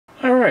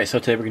Alright, so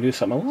today we're going to do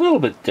something a little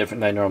bit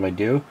different than I normally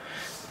do.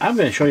 I'm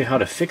going to show you how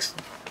to fix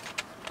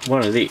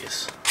one of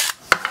these.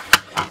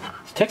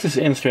 Texas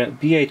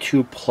Instruments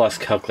TI-BAii Plus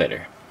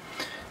calculator.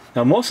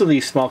 Now most of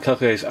these small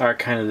calculators are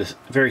kind of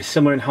very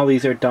similar in how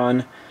these are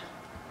done.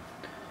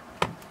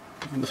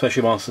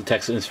 Especially most of the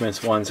Texas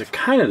Instruments ones are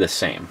kind of the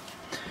same.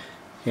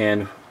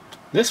 And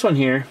this one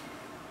here,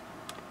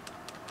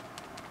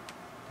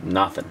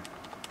 nothing.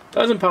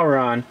 Doesn't power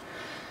on.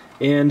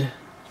 And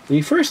when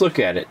you first look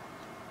at it,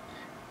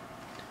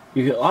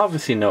 you can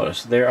obviously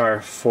notice there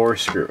are 4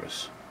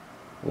 screws.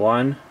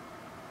 1,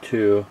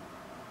 2,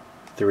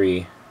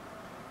 3,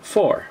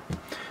 4.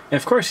 And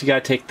of course you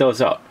gotta take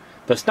those out.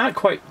 But it's not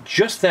quite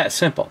just that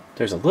simple.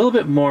 There's a little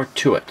bit more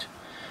to it.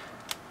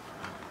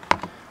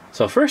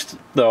 So first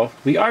though,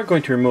 we are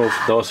going to remove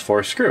those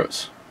 4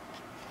 screws.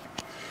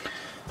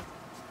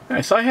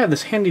 Alright, so I have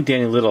this handy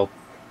dandy little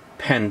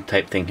pen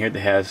type thing here that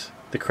has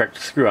the correct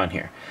screw on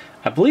here.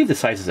 I believe the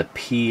size is a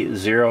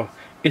P0.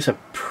 It's a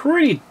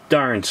pretty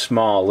darn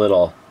small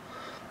little,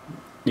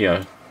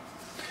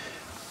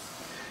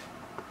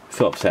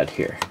 Phillips head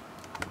here.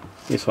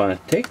 You just want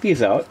to take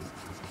these out.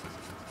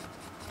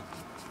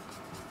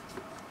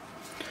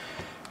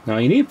 Now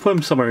you need to put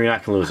them somewhere you're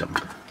not going to lose them.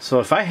 So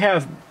if I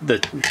have the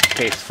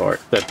case for it,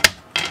 the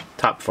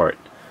top for it,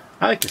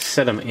 I like to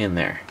set them in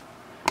there.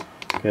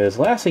 Because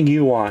the last thing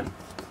you want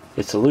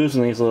is to lose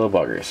these little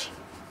buggers.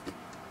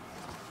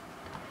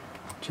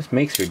 Just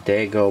makes your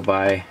day go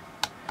by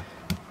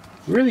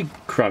really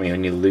crummy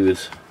when you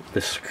lose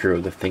the screw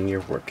of the thing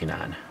you're working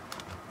on.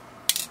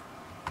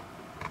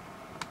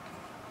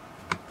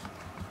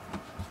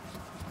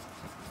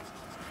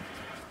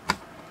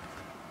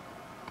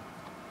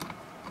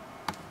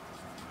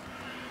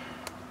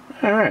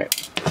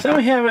 Alright, so now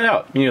we have it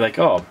out. And you're like,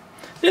 oh,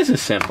 this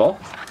is simple.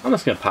 I'm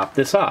just going to pop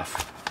this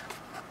off.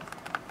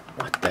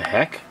 What the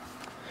heck?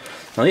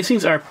 Now these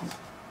things are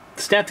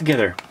snapped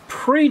together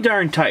pretty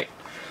darn tight.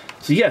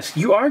 So yes,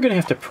 you are going to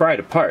have to pry it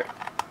apart.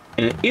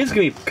 And it is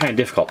going to be kind of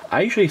difficult.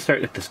 I usually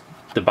start at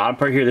the bottom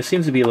part here. This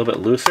seems to be a little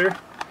bit looser.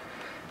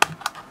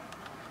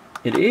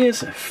 It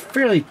is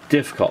fairly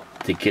difficult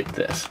to get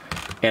this.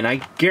 And I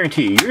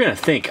guarantee you, you're going to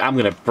think I'm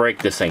going to break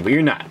this thing, but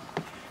you're not.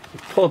 You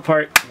pull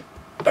apart.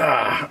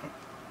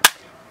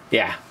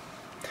 Yeah.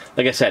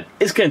 Like I said,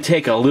 it's going to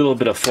take a little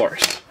bit of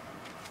force.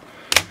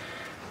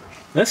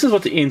 This is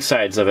what the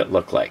insides of it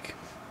look like.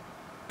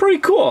 Pretty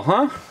cool,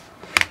 huh?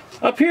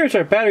 Up here is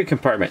our battery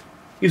compartment.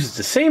 Uses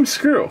the same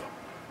screw.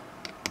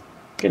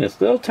 Get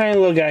this little tiny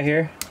little guy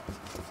here.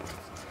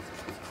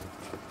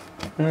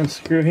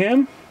 Unscrew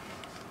him.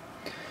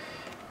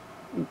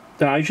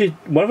 Now, usually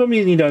one of them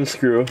you need to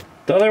unscrew.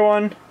 The other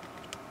one,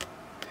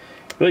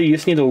 really you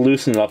just need to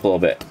loosen it up a little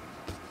bit.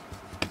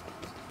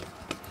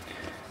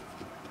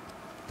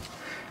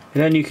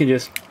 And then you can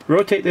just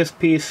rotate this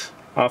piece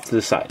off to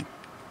the side.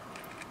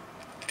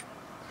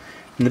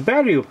 And the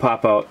battery will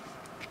pop out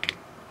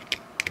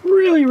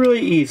really,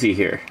 really easy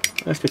here.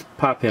 Let's just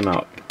pop him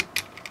out.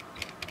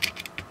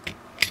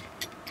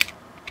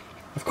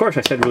 Of course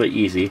I said really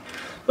easy.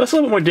 But it's a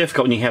little bit more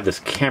difficult when you have this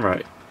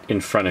camera in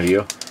front of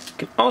you. You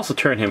can also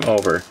turn him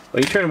over.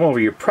 When you turn him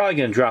over, you're probably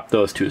going to drop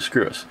those 2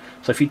 screws.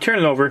 So if you turn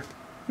it over,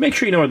 make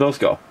sure you know where those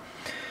go.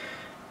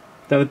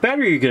 Now the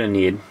battery you're going to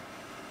need,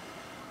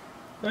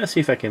 let's see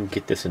if I can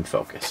get this in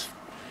focus,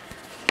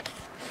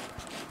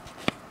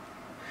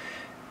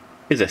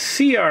 is a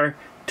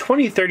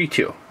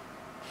CR2032.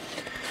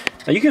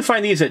 Now you can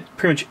find these at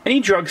pretty much any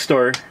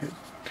drugstore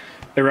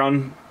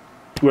around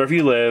wherever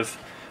you live,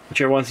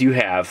 whichever ones you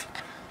have.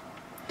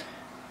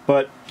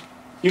 But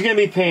you're going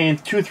to be paying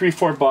 $2,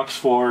 $3, $4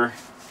 for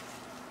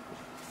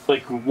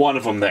like one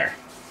of them there.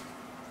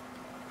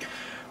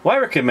 What I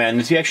recommend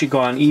is you actually go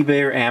on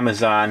eBay or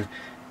Amazon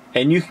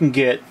and you can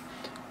get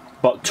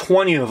about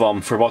 20 of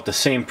them for about the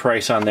same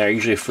price on there,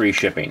 usually free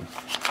shipping.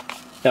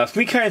 Now it's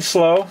going to be kind of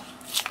slow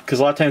because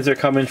a lot of times they're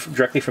coming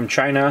directly from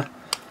China.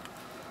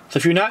 So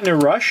if you're not in a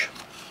rush,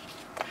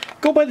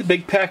 go buy the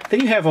big pack,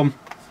 then you have them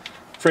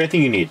for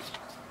anything you need.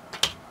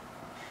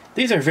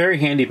 These are very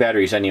handy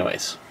batteries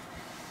anyways.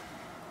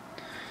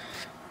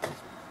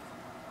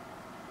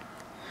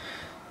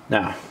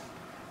 Now,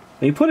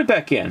 when you put it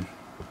back in,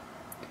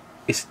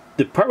 it's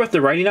the part with the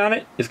writing on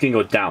it is going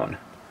to go down.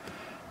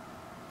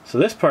 So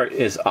this part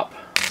is up.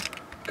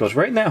 Goes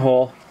right in that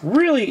hole.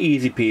 Really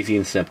easy peasy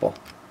and simple.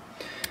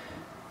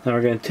 Now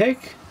we're going to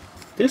take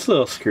this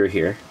little screw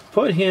here,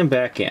 put him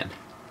back in.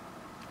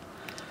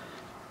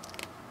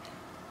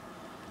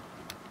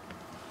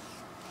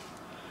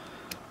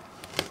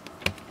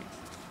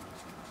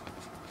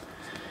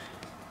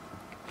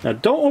 Now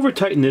don't over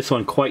tighten this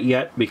one quite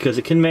yet because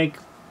it can make,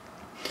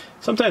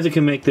 sometimes it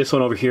can make this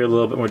one over here a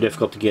little bit more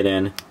difficult to get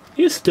in.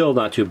 It's still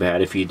not too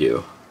bad if you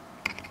do.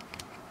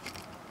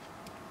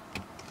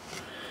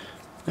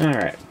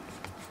 Alright.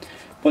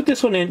 Put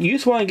this one in. You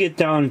just want to get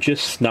down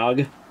just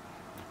snug.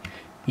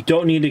 You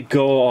don't need to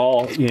go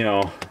all,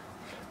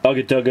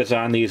 ugga-duggas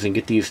on these and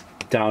get these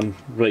down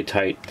really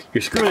tight.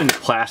 You're screwing into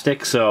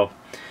plastic, so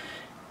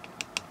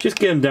just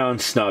get them down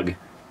snug.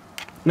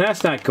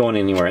 that's not going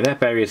anywhere. That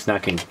battery is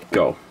not going to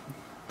go.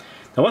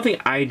 Now, one thing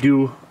I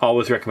do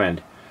always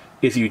recommend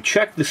is you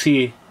check to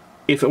see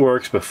if it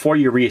works before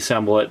you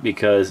reassemble it,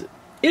 because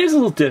it is a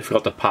little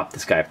difficult to pop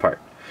this guy apart.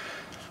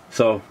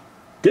 So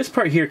this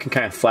part here can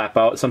kind of flap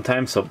out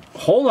sometimes, so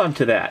hold on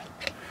to that.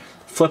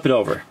 Flip it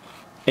over,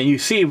 and you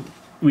see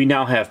we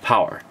now have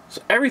power.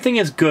 So everything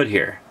is good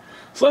here.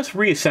 So let's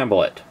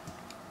reassemble it.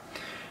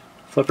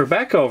 Flip her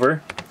back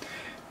over.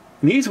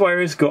 These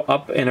wires go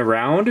up and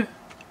around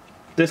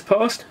this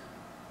post.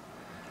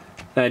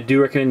 And I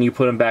do recommend you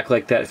put them back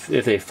like that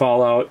if they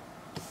fall out.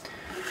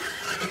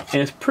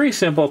 And it's pretty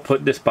simple to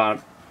put this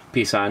bottom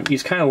piece on. You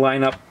just kind of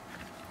line up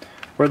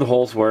where the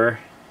holes were.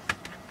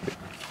 It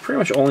pretty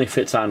much only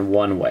fits on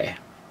one way.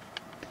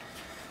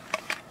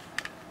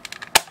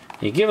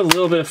 You give it a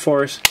little bit of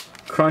force,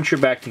 crunch her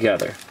back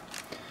together.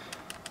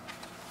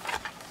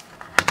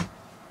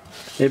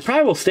 It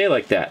probably will stay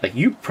like that. Like,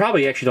 you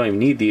probably actually don't even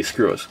need these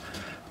screws.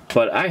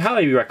 But I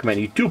highly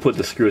recommend you do put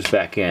the screws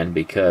back in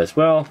because,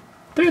 well,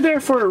 they're there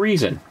for a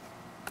reason.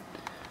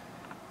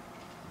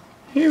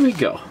 Here we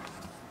go.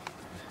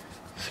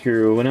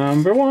 Screw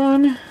number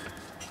 1.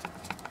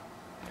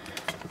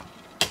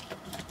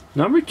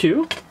 Number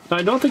 2. Now,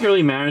 I don't think it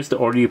really matters the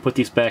order you put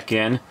these back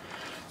in.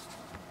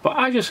 But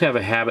I just have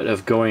a habit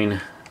of going,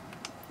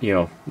 you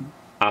know,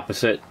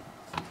 opposite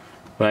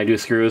when I do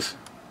screws.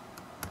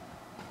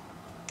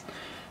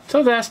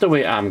 So that's the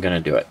way I'm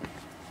going to do it.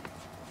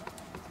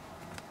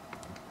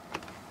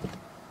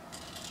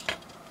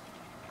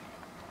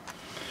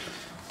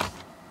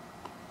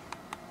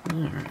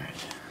 Alright.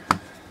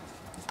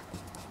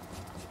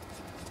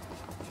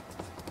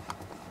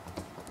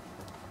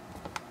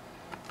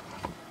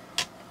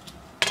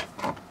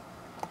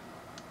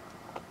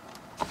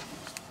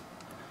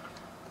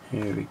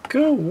 Here we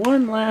go,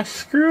 one last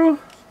screw.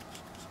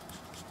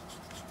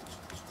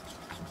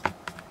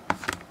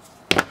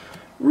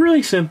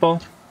 Really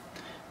simple.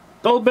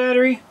 The old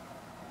battery,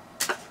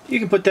 you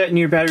can put that in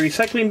your battery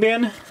recycling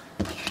bin.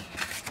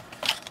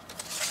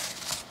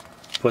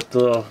 Put the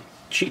little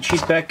cheat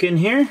sheet back in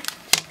here.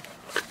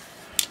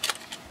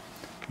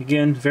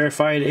 Again,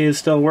 verify it is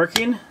still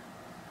working.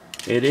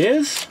 It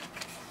is.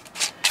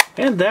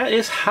 And that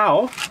is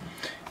how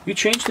you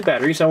change the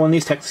batteries on one of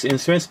these Texas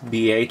Instruments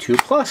BA2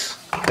 Plus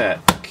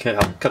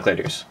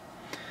calculators.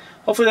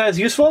 Hopefully that is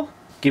useful.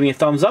 Give me a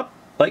thumbs up,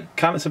 like,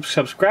 comment,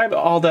 subscribe,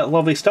 all that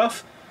lovely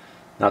stuff.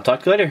 And I'll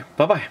talk to you later.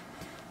 Bye-bye.